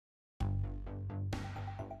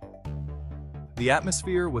The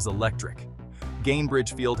atmosphere was electric.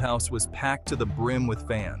 Gainbridge Fieldhouse was packed to the brim with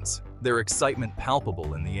fans, their excitement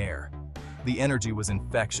palpable in the air. The energy was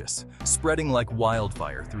infectious, spreading like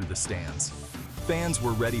wildfire through the stands. Fans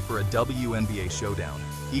were ready for a WNBA showdown,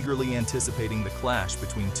 eagerly anticipating the clash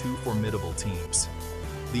between two formidable teams.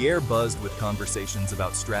 The air buzzed with conversations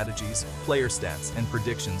about strategies, player stats, and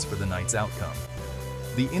predictions for the night's outcome.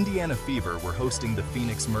 The Indiana Fever were hosting the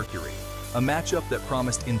Phoenix Mercury, a matchup that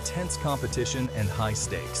promised intense competition and high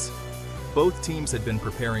stakes. Both teams had been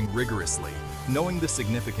preparing rigorously, knowing the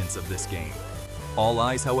significance of this game. All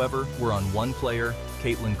eyes, however, were on one player,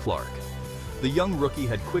 Caitlin Clark. The young rookie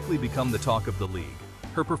had quickly become the talk of the league,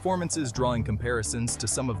 her performances drawing comparisons to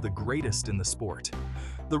some of the greatest in the sport.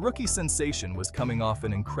 The rookie sensation was coming off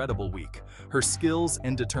an incredible week, her skills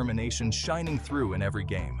and determination shining through in every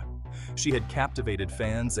game. She had captivated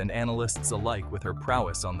fans and analysts alike with her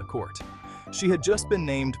prowess on the court. She had just been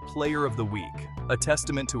named Player of the Week, a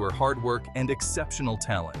testament to her hard work and exceptional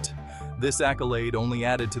talent. This accolade only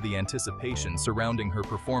added to the anticipation surrounding her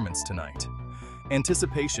performance tonight.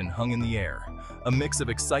 Anticipation hung in the air, a mix of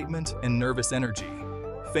excitement and nervous energy.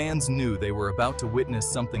 Fans knew they were about to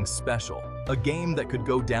witness something special, a game that could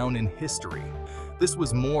go down in history. This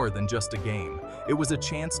was more than just a game. It was a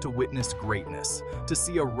chance to witness greatness, to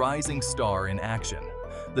see a rising star in action.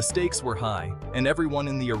 The stakes were high, and everyone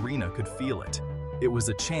in the arena could feel it. It was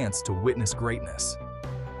a chance to witness greatness.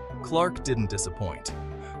 Clark didn't disappoint.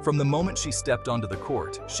 From the moment she stepped onto the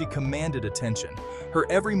court, she commanded attention, her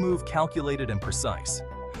every move calculated and precise.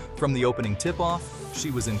 From the opening tip-off,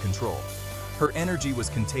 she was in control. Her energy was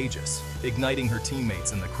contagious, igniting her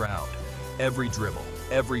teammates in the crowd. Every dribble,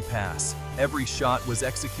 every pass, every shot was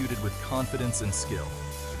executed with confidence and skill.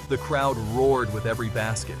 The crowd roared with every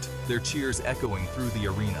basket, their cheers echoing through the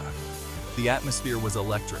arena. The atmosphere was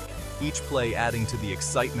electric, each play adding to the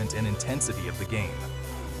excitement and intensity of the game.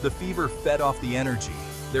 The Fever fed off the energy,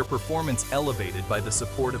 their performance elevated by the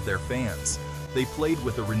support of their fans. They played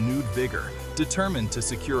with a renewed vigor, determined to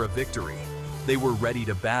secure a victory. They were ready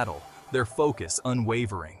to battle, their focus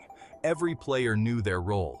unwavering. Every player knew their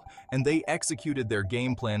role, and they executed their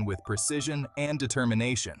game plan with precision and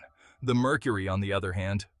determination. The Mercury, on the other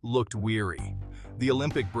hand, looked weary. The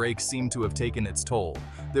Olympic break seemed to have taken its toll,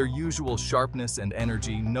 their usual sharpness and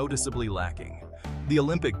energy noticeably lacking. The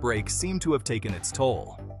Olympic break seemed to have taken its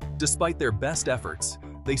toll. Despite their best efforts,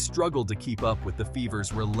 they struggled to keep up with the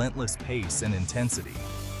Fever's relentless pace and intensity.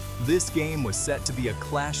 This game was set to be a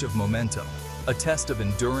clash of momentum, a test of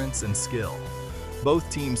endurance and skill. Both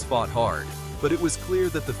teams fought hard, but it was clear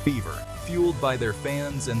that the Fever, fueled by their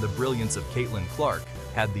fans and the brilliance of Caitlin Clark,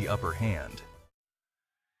 had the upper hand.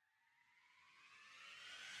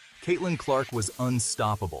 Caitlin Clark was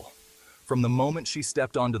unstoppable. From the moment she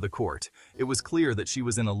stepped onto the court, it was clear that she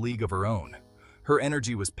was in a league of her own. Her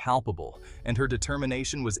energy was palpable, and her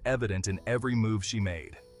determination was evident in every move she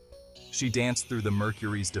made. She danced through the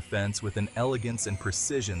Mercury's defense with an elegance and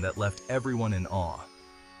precision that left everyone in awe.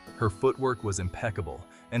 Her footwork was impeccable,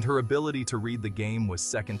 and her ability to read the game was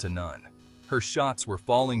second to none. Her shots were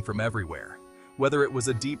falling from everywhere. Whether it was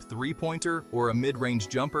a deep three-pointer or a mid-range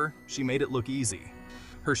jumper, she made it look easy.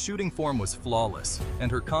 Her shooting form was flawless, and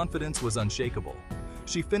her confidence was unshakable.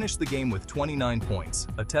 She finished the game with 29 points,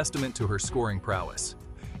 a testament to her scoring prowess.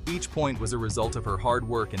 Each point was a result of her hard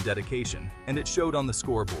work and dedication, and it showed on the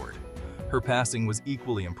scoreboard. Her passing was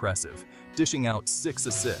equally impressive, dishing out 6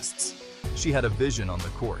 assists. She had a vision on the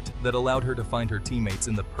court that allowed her to find her teammates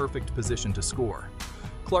in the perfect position to score.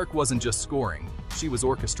 Clark wasn't just scoring, she was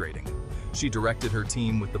orchestrating. She directed her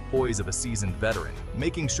team with the poise of a seasoned veteran,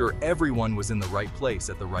 making sure everyone was in the right place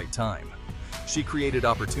at the right time. She created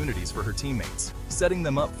opportunities for her teammates, setting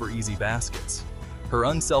them up for easy baskets. Her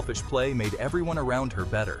unselfish play made everyone around her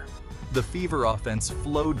better. The Fever offense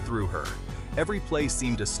flowed through her. Every play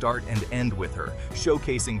seemed to start and end with her,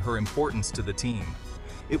 showcasing her importance to the team.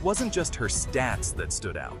 It wasn't just her stats that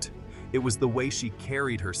stood out. It was the way she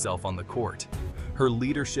carried herself on the court. Her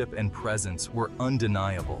leadership and presence were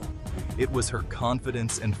undeniable. It was her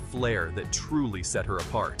confidence and flair that truly set her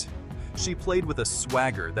apart. She played with a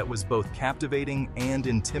swagger that was both captivating and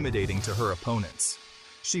intimidating to her opponents.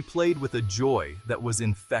 She played with a joy that was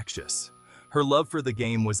infectious. Her love for the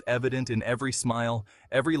game was evident in every smile,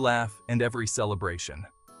 every laugh, and every celebration.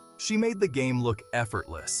 She made the game look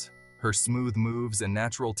effortless. Her smooth moves and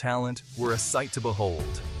natural talent were a sight to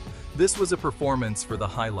behold. This was a performance for the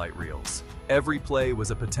highlight reels. Every play was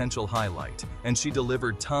a potential highlight, and she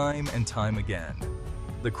delivered time and time again.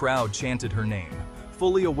 The crowd chanted her name,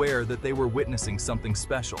 fully aware that they were witnessing something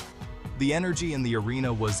special. The energy in the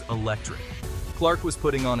arena was electric. Clark was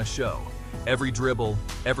putting on a show, Every dribble,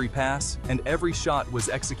 every pass, and every shot was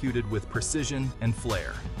executed with precision and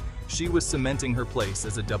flair. She was cementing her place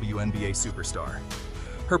as a WNBA superstar.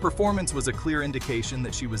 Her performance was a clear indication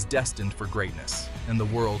that she was destined for greatness, and the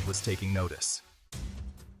world was taking notice.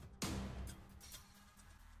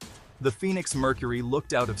 The Phoenix Mercury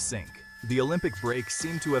looked out of sync. The Olympic break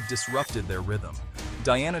seemed to have disrupted their rhythm.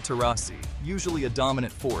 Taurasi, usually a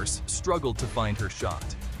dominant force, struggled to find her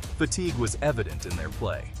shot. Fatigue was evident in their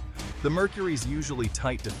play. The Mercury's usually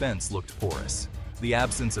tight defense looked porous. The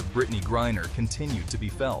absence of Brittney Griner continued to be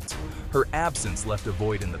felt. Her absence left a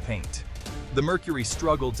void in the paint. The Mercury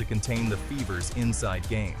struggled to contain the Fever's inside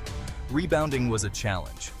game. Rebounding was a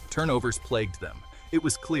challenge. Turnovers plagued them. It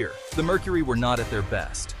was clear the Mercury were not at their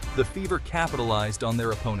best. The Fever capitalized on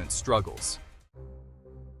their opponent's struggles.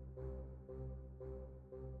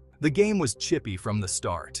 The game was chippy from the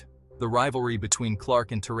start. The rivalry between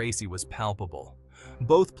Clark and Taurasi was palpable.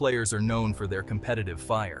 Both players are known for their competitive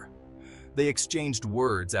fire. They exchanged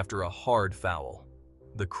words after a hard foul.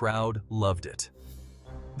 The crowd loved it.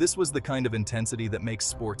 This was the kind of intensity that makes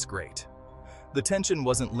sports great. The tension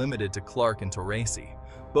wasn't limited to Clark and Taurasi.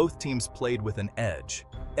 Both teams played with an edge.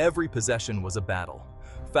 Every possession was a battle.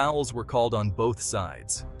 Fouls were called on both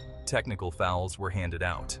sides. Technical fouls were handed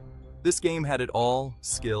out. This game had it all: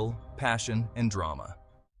 skill, passion, and drama.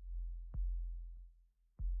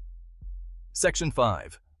 Section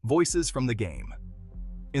 5. Voices from the game.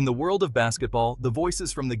 In the world of basketball, the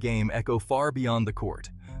voices from the game echo far beyond the court.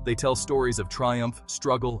 They tell stories of triumph,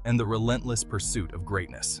 struggle, and the relentless pursuit of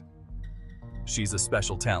greatness. "She's a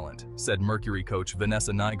special talent," said Mercury coach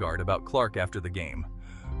Vanessa Nygaard about Clark after the game.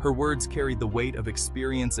 Her words carried the weight of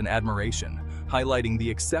experience and admiration, highlighting the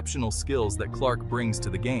exceptional skills that Clark brings to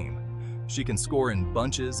the game. She can score in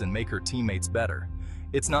bunches and make her teammates better.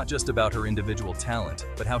 It's not just about her individual talent,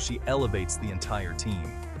 but how she elevates the entire team.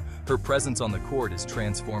 Her presence on the court is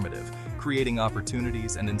transformative, creating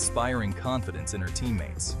opportunities and inspiring confidence in her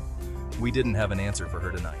teammates. We didn't have an answer for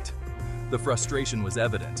her tonight. The frustration was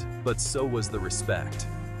evident, but so was the respect.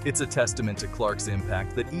 It's a testament to Clark's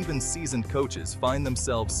impact that even seasoned coaches find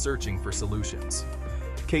themselves searching for solutions.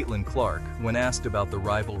 Caitlin Clark, when asked about the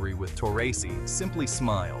rivalry with Taurasi, simply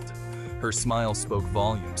smiled. Her smile spoke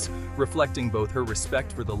volumes, reflecting both her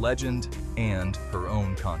respect for the legend and her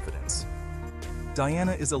own confidence.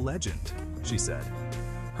 "Diana is a legend," she said.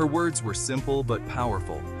 Her words were simple but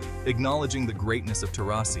powerful, acknowledging the greatness of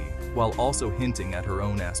Taurasi while also hinting at her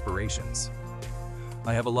own aspirations.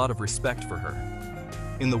 "I have a lot of respect for her."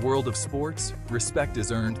 In the world of sports, respect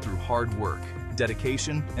is earned through hard work,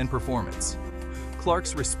 dedication, and performance.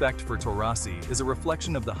 Clark's respect for Taurasi is a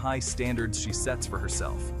reflection of the high standards she sets for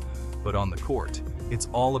herself. But on the court, it's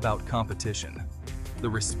all about competition. The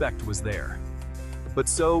respect was there. But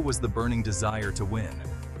so was the burning desire to win.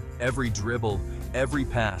 Every dribble, every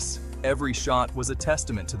pass, every shot was a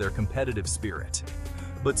testament to their competitive spirit.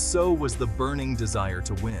 But so was the burning desire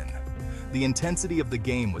to win. The intensity of the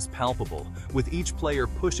game was palpable, with each player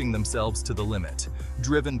pushing themselves to the limit,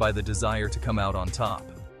 driven by the desire to come out on top.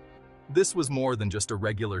 This was more than just a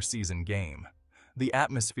regular season game. The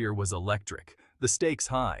atmosphere was electric, the stakes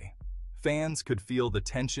high. Fans could feel the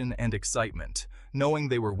tension and excitement, knowing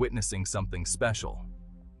they were witnessing something special.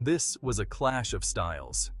 This was a clash of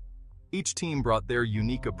styles. Each team brought their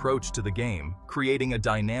unique approach to the game, creating a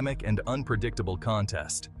dynamic and unpredictable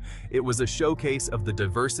contest. It was a showcase of the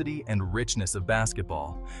diversity and richness of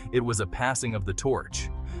basketball. It was a passing of the torch.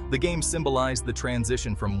 The game symbolized the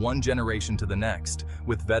transition from one generation to the next,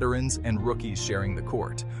 with veterans and rookies sharing the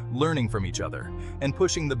court, learning from each other, and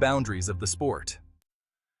pushing the boundaries of the sport.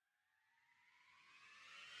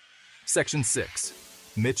 Section 6.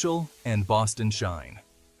 Mitchell and Boston Shine.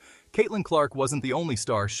 Caitlin Clark wasn't the only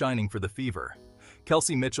star shining for the Fever.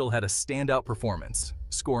 Kelsey Mitchell had a standout performance,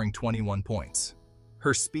 scoring 21 points.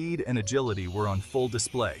 Her speed and agility were on full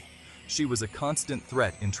display. She was a constant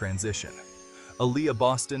threat in transition. Aaliyah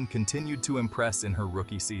Boston continued to impress in her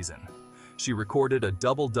rookie season. She recorded a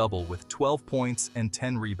double-double with 12 points and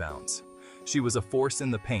 10 rebounds. She was a force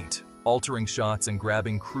in the paint, altering shots and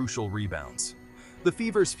grabbing crucial rebounds. The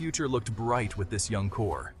Fever's future looked bright with this young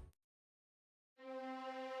core.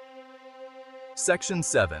 Section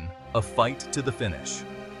 7. A fight to the finish.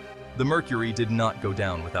 The Mercury did not go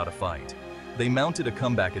down without a fight. They mounted a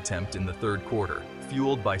comeback attempt in the third quarter,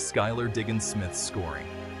 fueled by Skylar Diggins-Smith's scoring.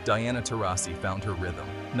 Diana Taurasi found her rhythm,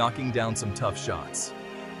 knocking down some tough shots.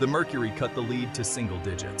 The Mercury cut the lead to single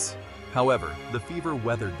digits. However, the Fever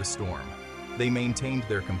weathered the storm. They maintained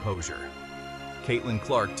their composure. Caitlin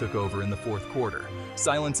Clark took over in the fourth quarter,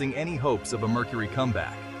 silencing any hopes of a Mercury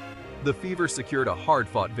comeback. The Fever secured a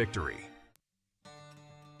hard-fought victory.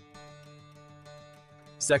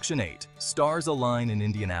 Section 8. Stars align in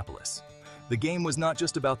Indianapolis. The game was not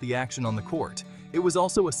just about the action on the court, it was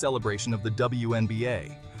also a celebration of the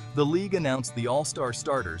WNBA. The league announced the All-Star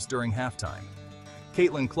starters during halftime.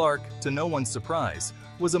 Caitlin Clark, to no one's surprise,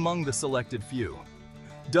 was among the selected few.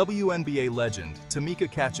 WNBA legend Tamika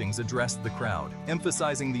Catchings addressed the crowd,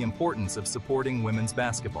 emphasizing the importance of supporting women's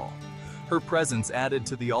basketball. Her presence added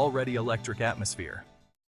to the already electric atmosphere.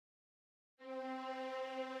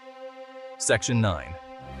 Section 9.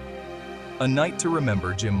 A night to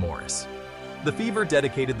remember Jim Morris. The Fever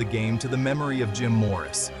dedicated the game to the memory of Jim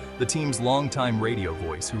Morris, the team's longtime radio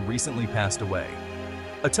voice who recently passed away.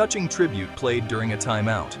 A touching tribute played during a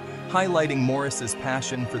timeout, highlighting Morris's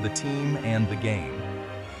passion for the team and the game.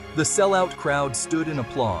 The sellout crowd stood in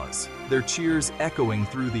applause, their cheers echoing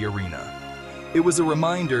through the arena. It was a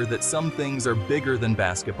reminder that some things are bigger than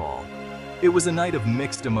basketball. It was a night of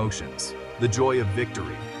mixed emotions, the joy of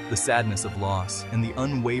victory, the sadness of loss, and the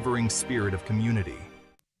unwavering spirit of community.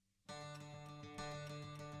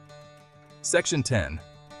 Section 10.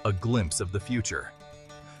 A glimpse of the future.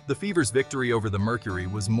 The Fever's victory over the Mercury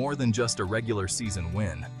was more than just a regular season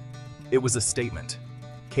win. It was a statement.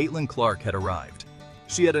 Caitlin Clark had arrived.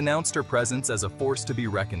 She had announced her presence as a force to be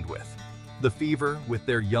reckoned with. The Fever, with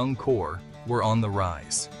their young core, were on the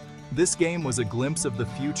rise. This game was a glimpse of the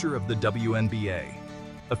future of the WNBA,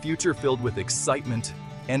 a future filled with excitement,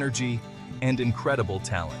 energy, and incredible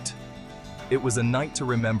talent. It was a night to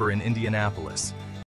remember in Indianapolis,